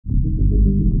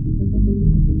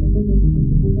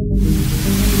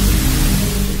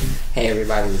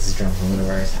everybody, this is Drum from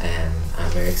Universe, and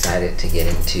I'm very excited to get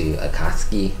into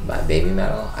Akatsuki by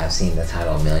Babymetal. I've seen the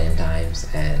title a million times,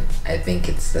 and I think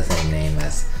it's the same name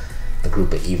as the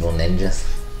group of evil ninjas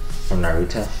from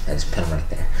Naruto. I just put them right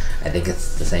there. I think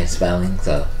it's the same spelling,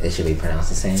 so it should be pronounced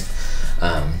the same.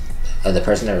 The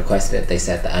person that requested it, they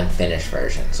said the unfinished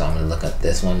version, so I'm gonna look up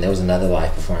this one. There was another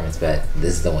live performance, but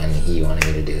this is the one he wanted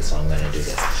me to do, so I'm gonna do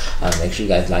this. Make sure you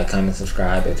guys like, comment,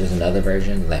 subscribe. If there's another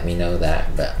version, let me know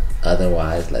that, but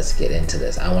otherwise, let's get into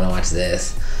this. I want to watch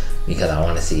this because I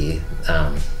want to see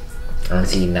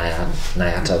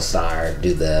Naoto Star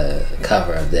do the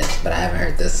cover of this, but I haven't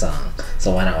heard this song,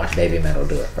 so why not watch Babymetal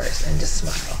do it first and just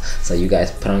smile. So you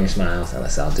guys put on your smiles and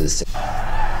let's all do this together.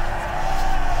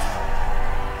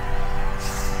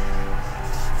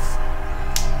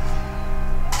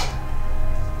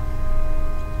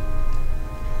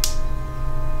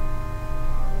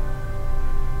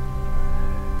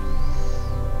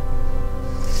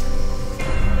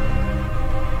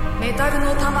 メタル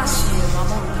の魂を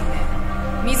守るた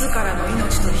め自らの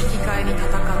命と引き換えに戦っ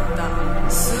た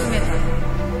スーメタル。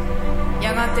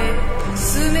やがて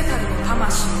スーメタルの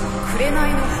魂は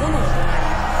紅の炎とな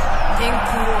り天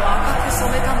空を赤く染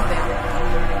めたのであっ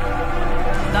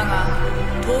た。だが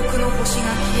遠くの星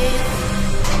が消え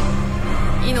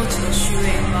ゆく。命の終焉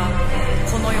は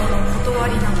この世の断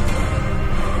りなのだ。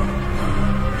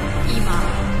今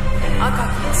赤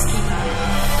き月が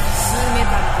スーメ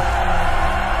タルと共に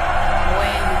燃え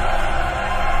る。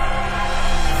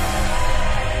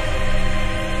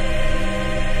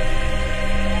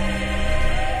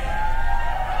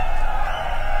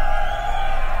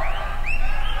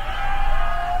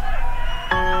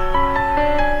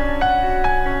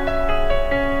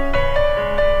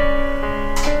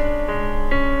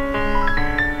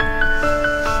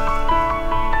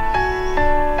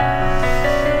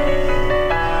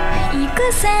幾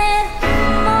千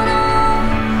もの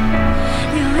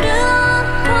夜を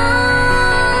越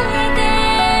えて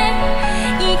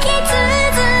生き続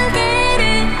ける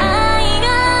愛が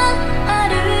あ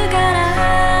るから、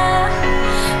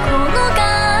この体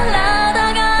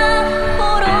が滅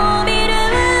びる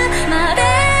まで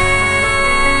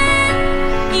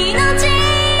命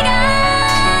が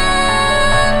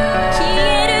消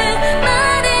えるま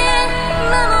で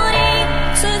守り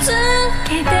続け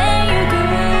てゆく。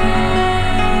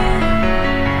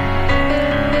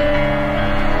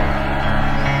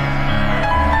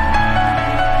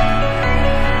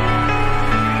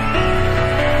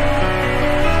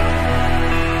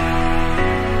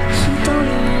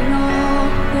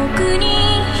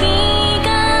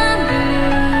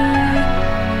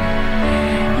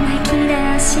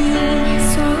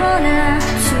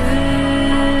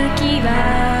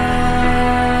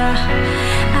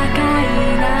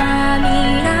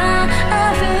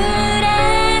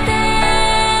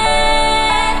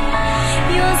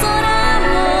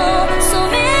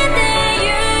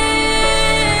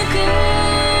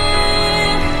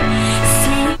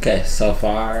Okay, so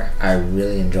far I'm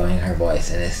really enjoying her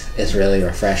voice, and it's really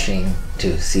refreshing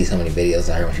to see so many videos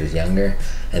of her when she was younger,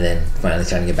 and then finally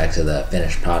trying to get back to the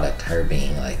finished product, her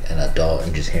being like an adult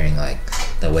and just hearing like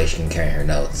the way she can carry her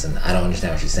notes. And I don't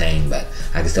understand what she's saying, but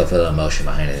I can still feel the emotion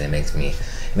behind it. It makes me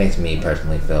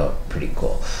personally feel pretty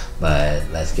cool. But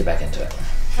let's get back into it.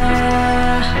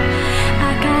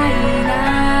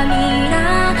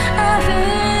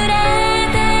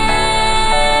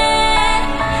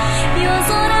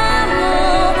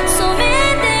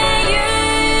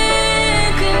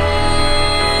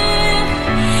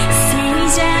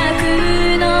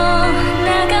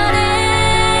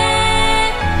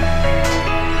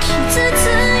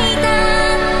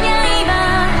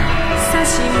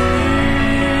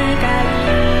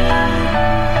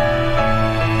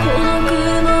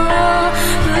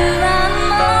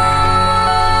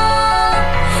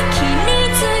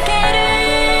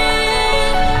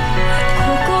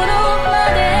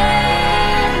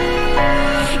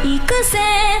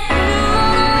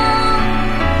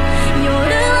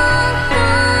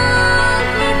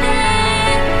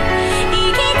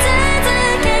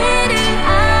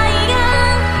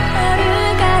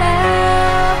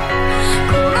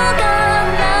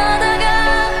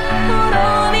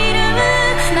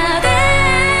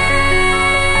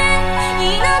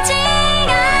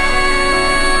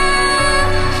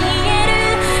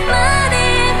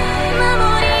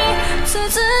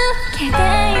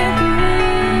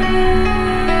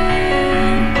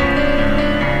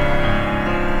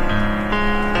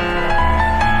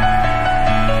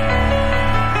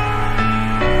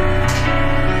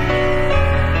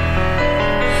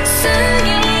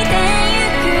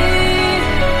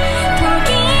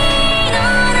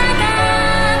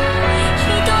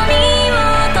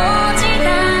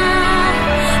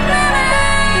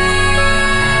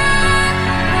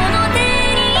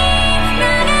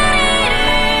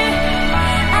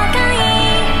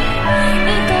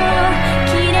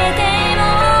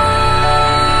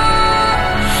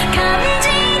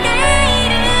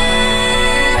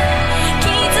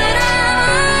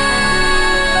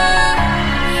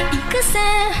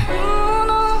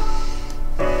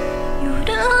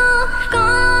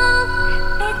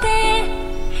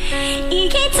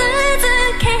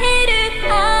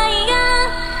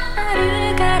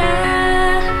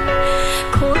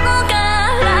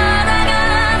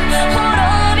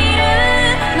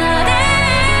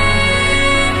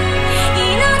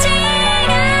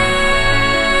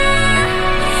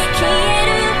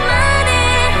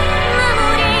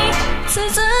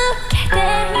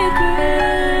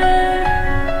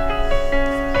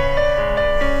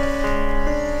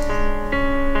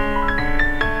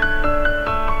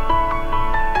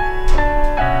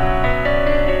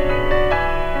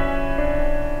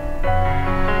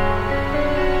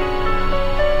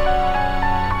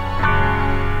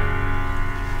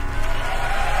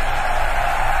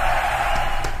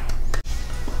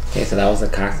 Okay, so that was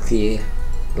Akatsuki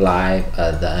live,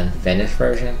 the unfinished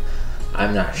version.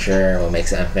 I'm not sure what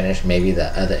makes it unfinished. Maybe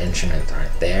the other instruments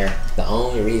aren't there. The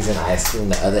only reason I assume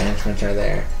the other instruments are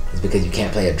there is because you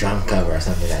can't play a drum cover or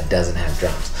something that doesn't have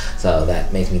drums. So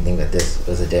that makes me think that this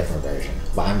was a different version.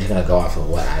 But I'm just gonna go off of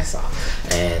what I saw.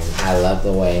 And I love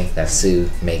the way that Sue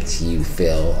makes you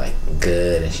feel like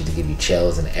good, and she give you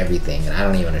chills and everything. And I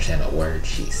don't even understand a word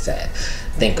she said.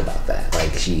 Think about that.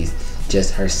 Like, she's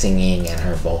just, her singing and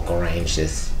her vocal range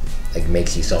just like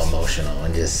makes you so emotional,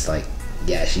 and just like,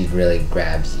 yeah, she really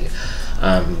grabs you.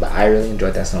 But I really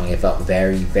enjoyed that song. It felt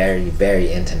very, very, very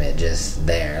intimate just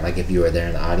there. Like, if you were there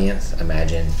in the audience,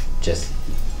 imagine just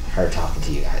her talking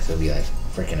to you guys. It would be like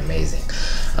freaking amazing.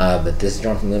 But this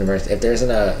Drum from the Universe, if there's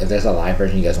a live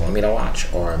version you guys want me to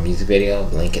watch, or a music video,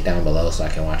 link it down below so I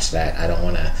can watch that. I don't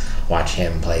want to watch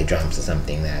him play drums or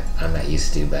something that I'm not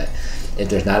used to. But if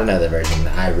there's not another version,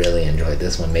 I really enjoyed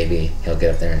this one. Maybe he'll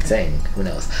get up there and sing. Who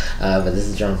knows? But this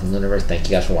is Drum from the Universe. Thank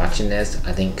you guys for watching this.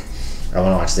 I think I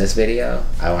want to watch this video.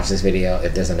 I watched this video.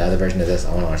 If there's another version of this, I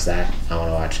want to watch that. I want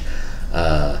to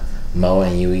watch Mo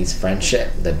and Yui's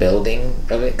friendship, the building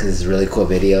of it, because it's a really cool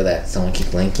video that someone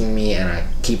keeps linking me, and I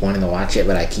keep wanting to watch it,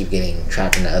 but I keep getting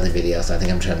trapped in the other video. So I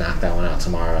think I'm trying to knock that one out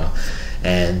tomorrow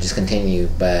and just continue.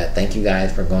 But thank you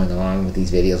guys for going along with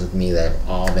these videos with me. They've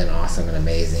all been awesome and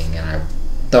amazing, and I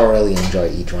thoroughly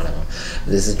enjoyed each one of them.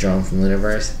 This is Drum from the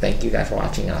Universe. Thank you guys for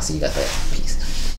watching, and I'll see you guys later. Peace.